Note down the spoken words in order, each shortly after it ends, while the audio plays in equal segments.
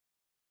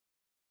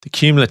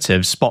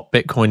cumulative spot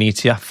Bitcoin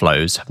ETF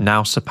flows have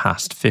now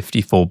surpassed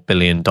 $54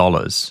 billion,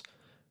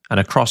 and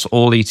across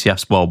all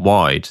ETFs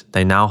worldwide,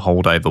 they now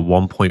hold over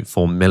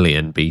 1.4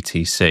 million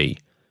BTC,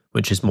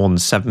 which is more than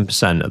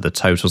 7% of the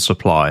total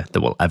supply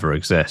that will ever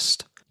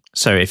exist.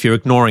 So if you're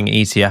ignoring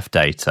ETF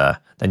data,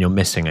 then you're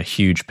missing a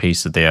huge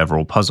piece of the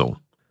overall puzzle.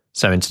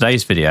 So in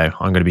today's video,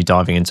 I'm going to be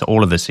diving into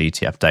all of this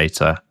ETF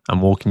data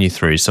and walking you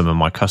through some of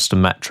my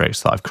custom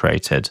metrics that I've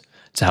created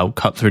to help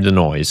cut through the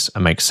noise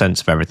and make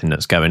sense of everything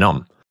that's going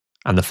on.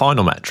 And the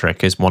final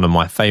metric is one of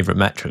my favourite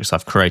metrics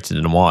I've created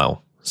in a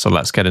while, so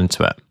let's get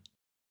into it.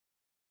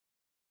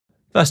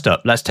 First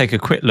up, let's take a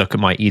quick look at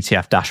my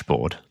ETF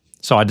dashboard.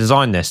 So I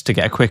designed this to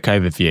get a quick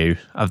overview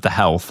of the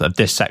health of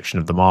this section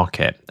of the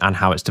market and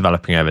how it's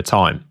developing over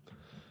time.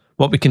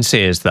 What we can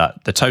see is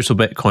that the total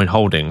Bitcoin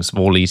holdings of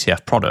all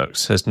ETF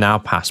products has now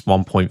passed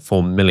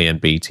 1.4 million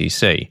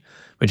BTC,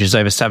 which is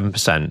over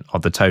 7%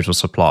 of the total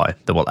supply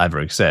that will ever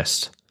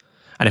exist.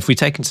 And if we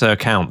take into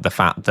account the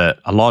fact that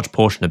a large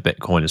portion of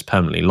Bitcoin is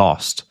permanently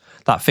lost,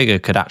 that figure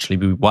could actually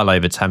be well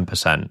over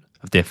 10%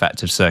 of the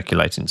effective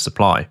circulating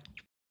supply.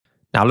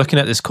 Now, looking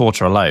at this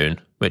quarter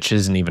alone, which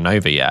isn't even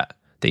over yet,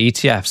 the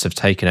ETFs have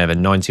taken over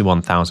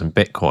 91,000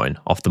 Bitcoin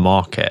off the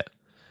market.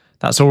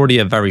 That's already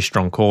a very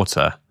strong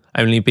quarter,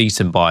 only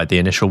beaten by the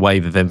initial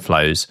wave of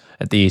inflows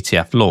at the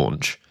ETF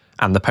launch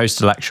and the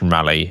post-election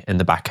rally in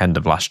the back end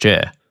of last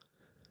year.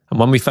 And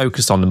when we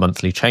focus on the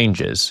monthly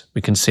changes,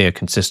 we can see a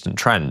consistent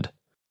trend.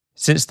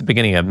 Since the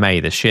beginning of May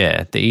this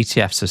year, the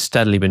ETFs have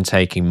steadily been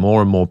taking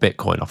more and more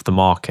Bitcoin off the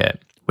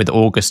market, with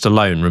August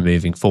alone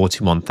removing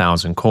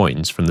 41,000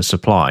 coins from the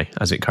supply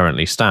as it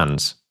currently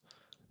stands.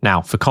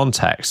 Now, for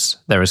context,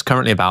 there is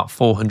currently about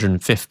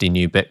 450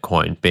 new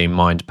Bitcoin being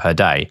mined per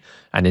day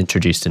and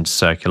introduced into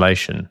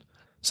circulation.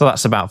 So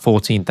that's about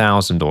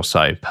 14,000 or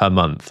so per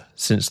month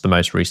since the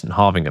most recent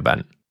halving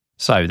event.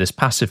 So this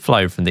passive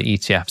flow from the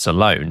ETFs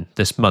alone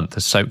this month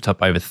has soaked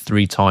up over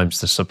 3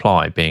 times the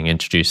supply being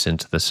introduced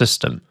into the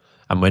system,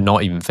 and we're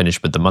not even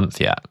finished with the month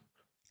yet.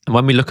 And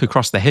when we look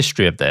across the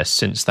history of this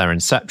since their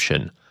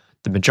inception,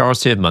 the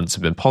majority of months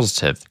have been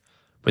positive,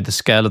 with the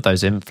scale of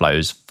those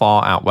inflows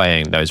far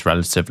outweighing those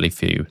relatively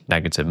few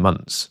negative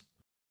months.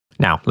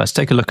 Now, let's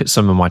take a look at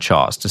some of my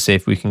charts to see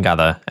if we can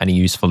gather any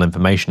useful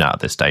information out of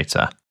this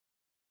data.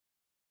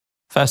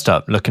 First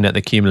up, looking at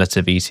the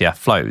cumulative ETF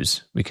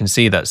flows, we can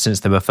see that since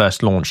they were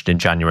first launched in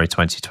January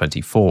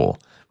 2024,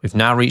 we've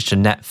now reached a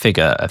net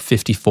figure of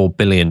 $54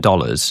 billion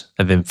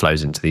of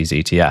inflows into these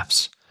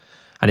ETFs.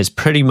 And it's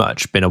pretty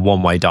much been a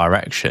one-way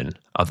direction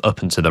of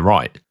up and to the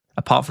right,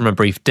 apart from a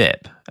brief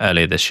dip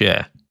earlier this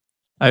year.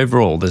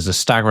 Overall, there's a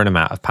staggering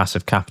amount of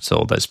passive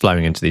capital that's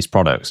flowing into these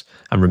products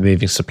and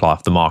removing supply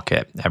off the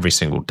market every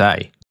single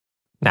day.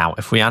 Now,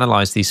 if we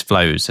analyse these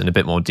flows in a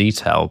bit more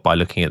detail by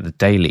looking at the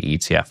daily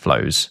ETF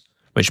flows,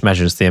 which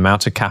measures the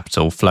amount of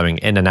capital flowing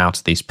in and out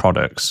of these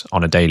products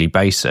on a daily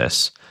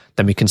basis,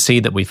 then we can see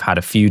that we've had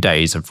a few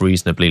days of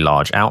reasonably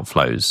large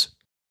outflows.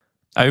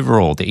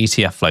 Overall, the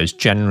ETF flows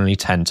generally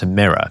tend to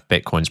mirror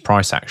Bitcoin's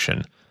price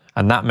action,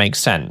 and that makes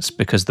sense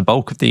because the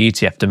bulk of the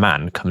ETF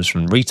demand comes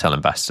from retail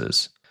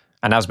investors.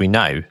 And as we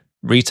know,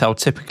 retail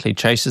typically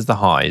chases the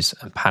highs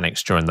and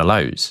panics during the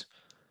lows.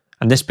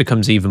 And this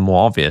becomes even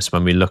more obvious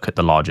when we look at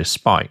the largest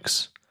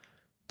spikes.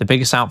 The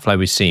biggest outflow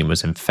we've seen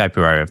was in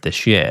February of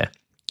this year,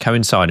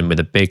 coinciding with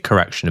a big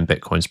correction in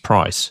Bitcoin's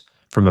price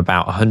from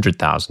about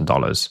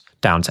 $100,000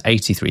 down to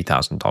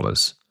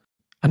 $83,000.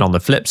 And on the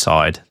flip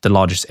side, the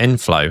largest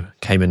inflow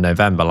came in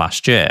November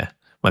last year,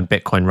 when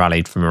Bitcoin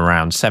rallied from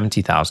around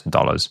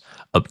 $70,000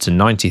 up to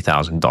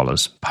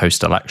 $90,000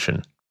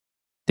 post-election.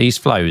 These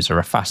flows are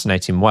a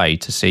fascinating way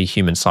to see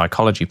human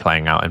psychology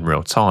playing out in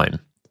real time.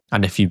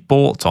 And if you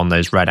bought on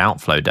those red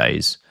outflow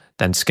days,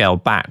 then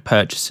scaled back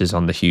purchases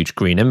on the huge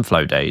green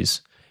inflow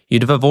days,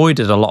 you'd have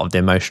avoided a lot of the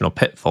emotional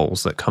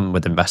pitfalls that come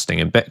with investing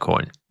in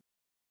Bitcoin.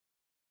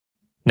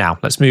 Now,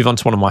 let's move on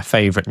to one of my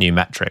favourite new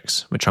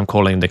metrics, which I'm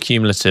calling the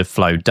cumulative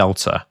flow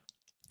delta.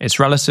 It's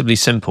relatively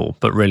simple,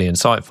 but really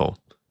insightful.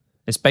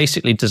 It's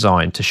basically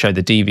designed to show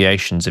the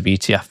deviations of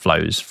ETF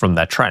flows from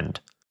their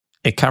trend.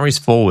 It carries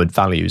forward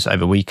values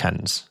over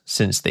weekends,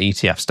 since the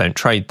ETFs don't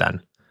trade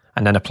then,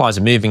 and then applies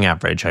a moving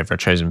average over a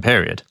chosen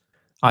period.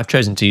 I've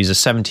chosen to use a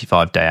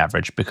 75-day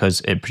average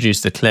because it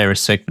produced the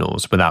clearest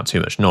signals without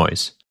too much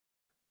noise.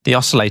 The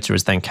oscillator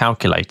is then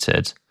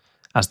calculated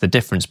as the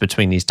difference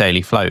between these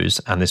daily flows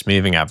and this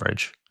moving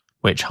average,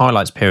 which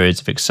highlights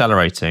periods of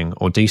accelerating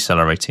or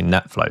decelerating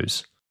net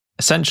flows.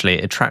 Essentially,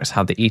 it tracks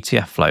how the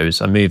ETF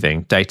flows are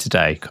moving day to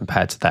day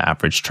compared to their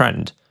average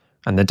trend,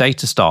 and the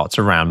data starts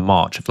around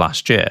March of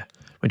last year,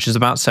 which is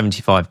about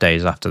 75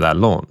 days after their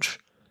launch.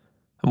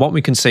 And what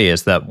we can see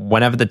is that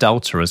whenever the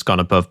delta has gone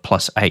above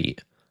 +8,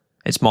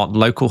 it's marked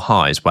local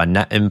highs where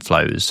net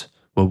inflows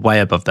were way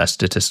above their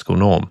statistical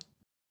norm.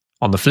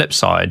 On the flip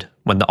side,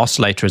 when the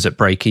oscillator is at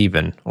break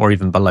even or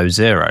even below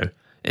zero,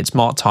 it's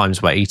marked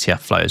times where ETF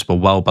flows were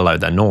well below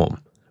their norm,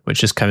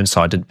 which has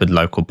coincided with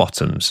local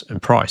bottoms in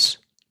price.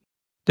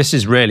 This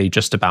is really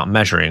just about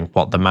measuring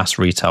what the mass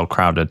retail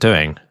crowd are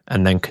doing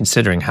and then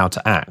considering how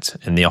to act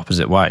in the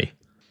opposite way.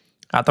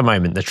 At the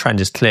moment, the trend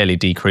is clearly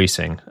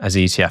decreasing as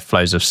ETF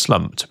flows have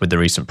slumped with the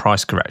recent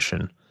price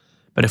correction.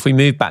 But if we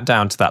move back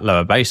down to that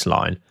lower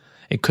baseline,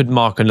 it could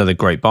mark another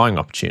great buying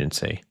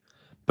opportunity.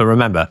 But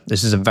remember,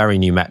 this is a very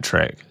new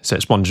metric, so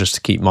it's one just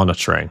to keep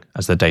monitoring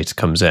as the data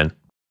comes in.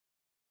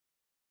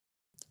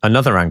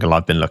 Another angle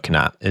I've been looking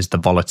at is the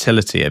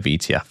volatility of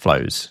ETF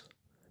flows.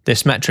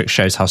 This metric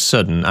shows how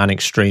sudden and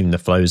extreme the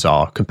flows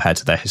are compared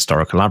to their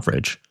historical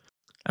average.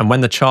 And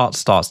when the chart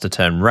starts to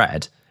turn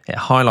red, it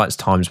highlights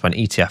times when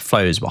ETF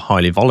flows were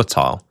highly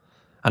volatile,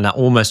 and that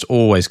almost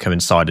always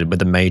coincided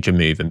with a major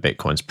move in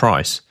Bitcoin's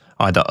price,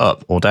 either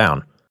up or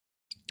down.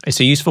 It's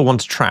a useful one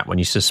to track when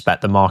you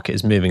suspect the market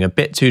is moving a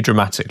bit too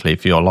dramatically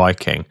for your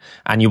liking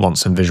and you want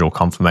some visual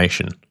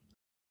confirmation.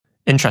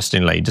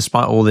 Interestingly,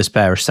 despite all this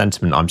bearish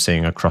sentiment I'm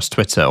seeing across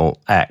Twitter or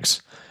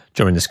X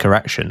during this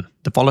correction,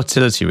 the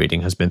volatility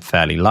reading has been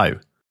fairly low.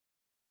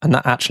 And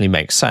that actually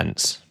makes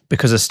sense,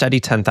 because a steady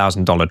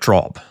 $10,000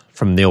 drop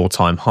from the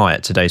all-time high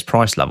at today's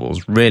price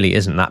levels really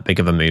isn't that big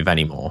of a move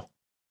anymore.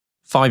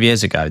 5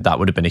 years ago, that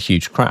would have been a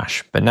huge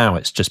crash, but now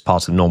it's just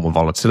part of normal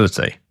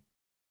volatility.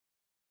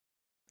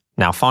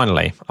 Now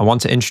finally, I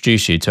want to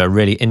introduce you to a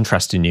really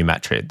interesting new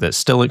metric that's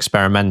still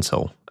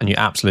experimental, and you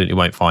absolutely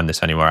won't find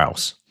this anywhere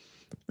else.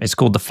 It's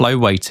called the Flow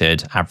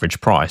Weighted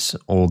Average Price,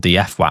 or the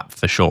FWAP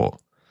for short.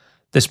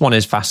 This one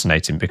is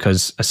fascinating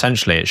because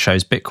essentially it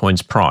shows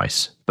Bitcoin's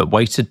price, but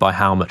weighted by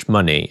how much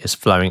money is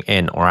flowing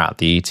in or out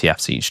the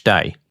ETFs each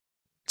day.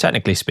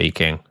 Technically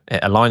speaking,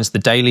 it aligns the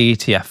daily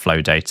ETF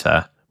flow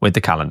data with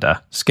the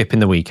calendar, skipping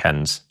the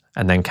weekends,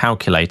 and then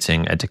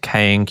calculating a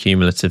decaying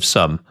cumulative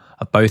sum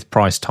of both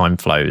price time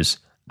flows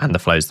and the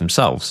flows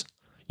themselves,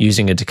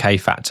 using a decay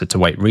factor to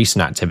weight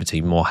recent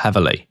activity more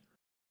heavily.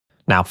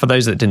 Now, for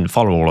those that didn't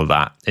follow all of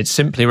that, it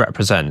simply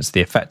represents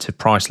the effective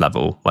price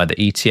level where the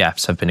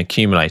ETFs have been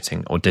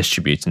accumulating or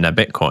distributing their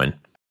Bitcoin.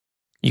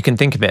 You can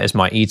think of it as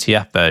my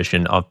ETF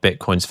version of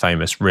Bitcoin's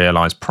famous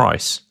realized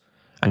price,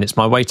 and it's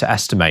my way to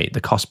estimate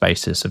the cost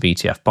basis of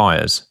ETF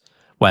buyers,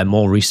 where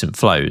more recent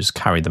flows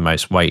carry the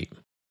most weight.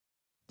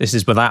 This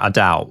is without a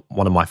doubt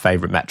one of my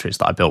favourite metrics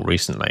that I built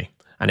recently,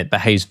 and it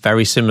behaves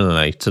very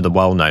similarly to the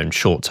well-known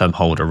short-term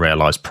holder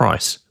realized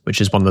price,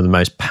 which is one of the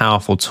most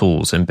powerful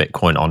tools in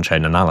Bitcoin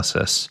on-chain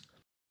analysis.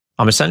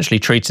 I'm essentially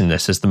treating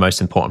this as the most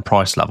important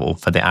price level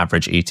for the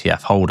average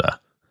ETF holder.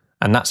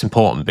 And that's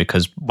important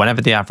because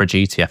whenever the average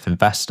ETF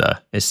investor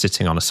is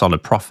sitting on a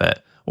solid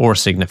profit or a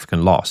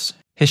significant loss,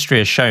 history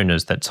has shown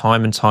us that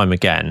time and time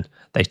again,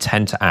 they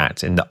tend to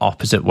act in the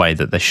opposite way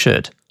that they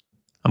should.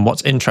 And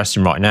what's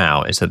interesting right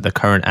now is that the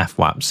current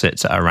FWAP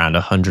sits at around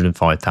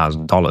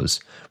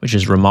 $105,000, which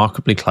is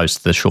remarkably close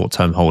to the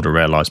short-term holder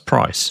realized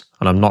price,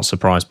 and I'm not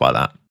surprised by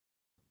that.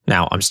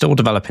 Now, I'm still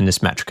developing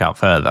this metric out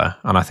further,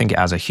 and I think it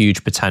has a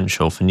huge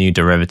potential for new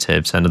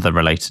derivatives and other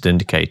related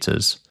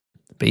indicators.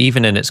 But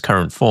even in its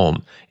current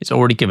form, it's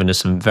already given us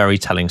some very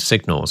telling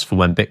signals for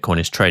when Bitcoin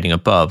is trading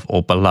above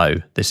or below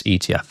this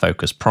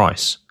ETF-focused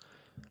price.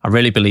 I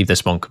really believe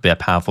this one could be a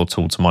powerful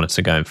tool to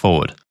monitor going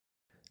forward.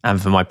 And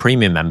for my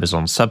premium members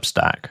on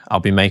Substack, I'll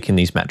be making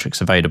these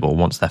metrics available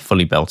once they're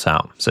fully built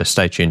out, so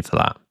stay tuned for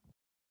that.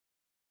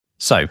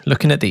 So,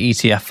 looking at the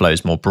ETF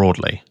flows more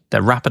broadly,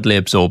 they're rapidly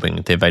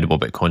absorbing the available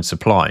Bitcoin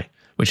supply,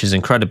 which is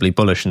incredibly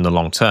bullish in the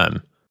long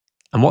term.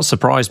 And what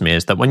surprised me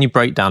is that when you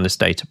break down this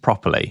data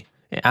properly,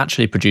 it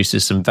actually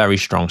produces some very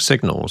strong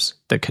signals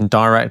that can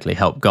directly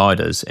help guide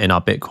us in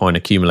our Bitcoin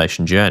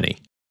accumulation journey.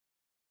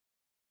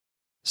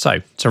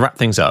 So, to wrap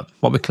things up,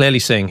 what we're clearly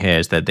seeing here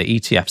is that the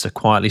ETFs are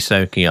quietly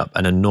soaking up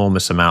an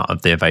enormous amount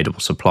of the available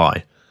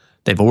supply.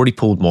 They've already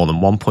pulled more than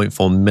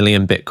 1.4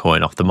 million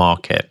Bitcoin off the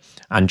market,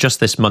 and just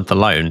this month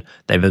alone,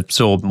 they've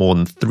absorbed more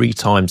than 3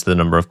 times the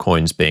number of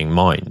coins being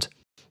mined.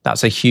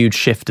 That's a huge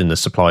shift in the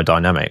supply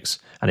dynamics,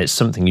 and it's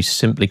something you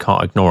simply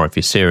can't ignore if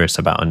you're serious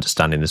about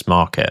understanding this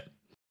market.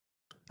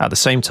 At the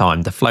same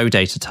time, the flow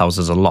data tells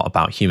us a lot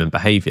about human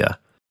behaviour.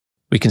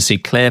 We can see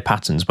clear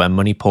patterns where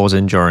money pours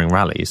in during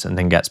rallies and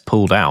then gets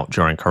pulled out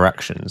during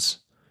corrections.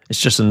 It's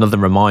just another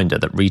reminder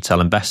that retail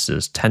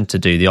investors tend to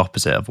do the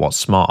opposite of what's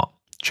smart,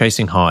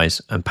 chasing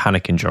highs and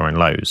panicking during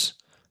lows.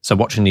 So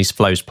watching these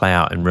flows play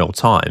out in real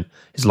time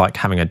is like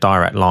having a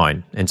direct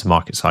line into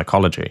market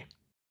psychology.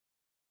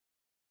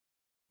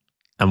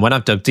 And when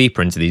I've dug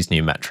deeper into these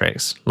new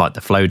metrics, like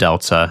the flow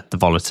delta, the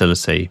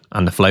volatility,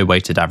 and the flow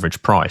weighted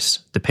average price,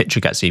 the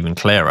picture gets even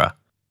clearer.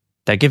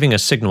 They're giving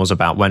us signals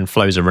about when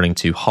flows are running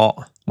too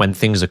hot, when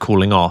things are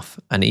cooling off,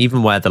 and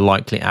even where the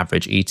likely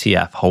average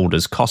ETF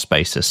holder's cost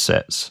basis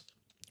sits.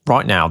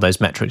 Right now, those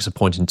metrics are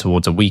pointing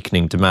towards a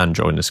weakening demand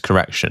during this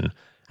correction,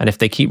 and if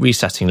they keep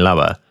resetting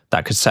lower,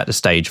 that could set the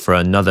stage for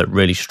another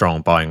really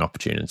strong buying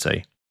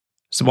opportunity.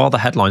 So while the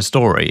headline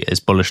story is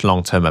bullish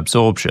long-term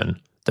absorption,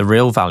 the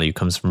real value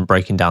comes from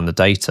breaking down the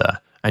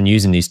data and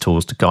using these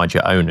tools to guide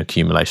your own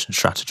accumulation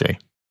strategy.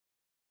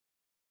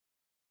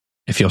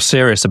 If you're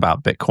serious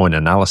about Bitcoin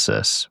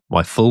analysis,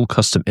 my full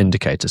custom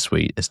indicator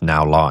suite is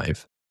now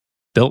live.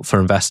 Built for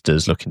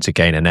investors looking to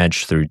gain an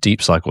edge through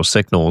deep cycle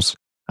signals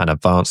and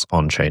advanced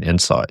on-chain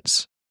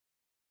insights.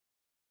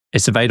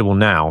 It's available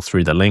now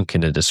through the link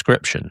in the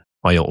description,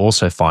 where you'll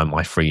also find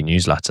my free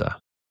newsletter.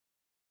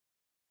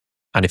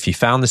 And if you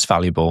found this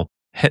valuable,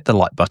 hit the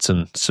like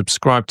button,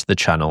 subscribe to the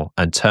channel,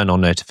 and turn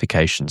on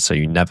notifications so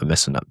you never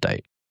miss an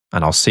update.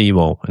 And I'll see you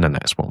all in the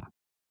next one.